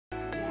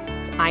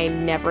I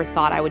never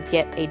thought I would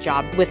get a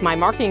job with my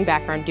marketing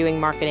background doing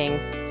marketing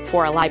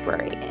for a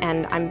library,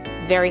 and I'm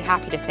very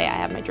happy to say I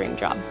have my dream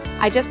job.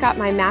 I just got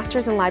my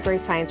master's in library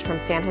science from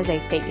San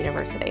Jose State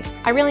University.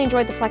 I really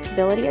enjoyed the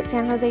flexibility at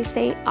San Jose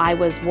State. I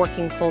was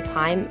working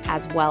full-time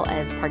as well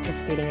as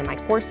participating in my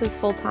courses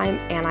full-time,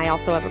 and I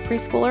also have a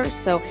preschooler,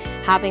 so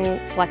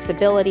having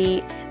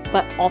flexibility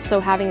but also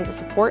having the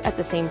support at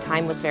the same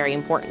time was very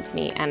important to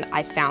me, and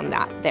I found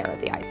that there at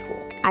the iSchool.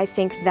 I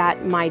think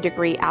that my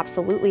degree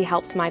absolutely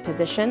helps my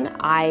position.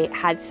 I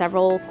had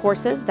several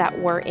courses that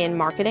were in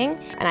marketing,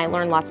 and I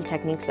learned lots of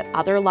techniques that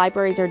other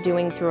libraries are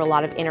doing through a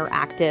lot of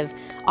interactive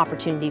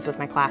opportunities with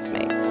my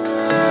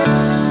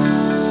classmates.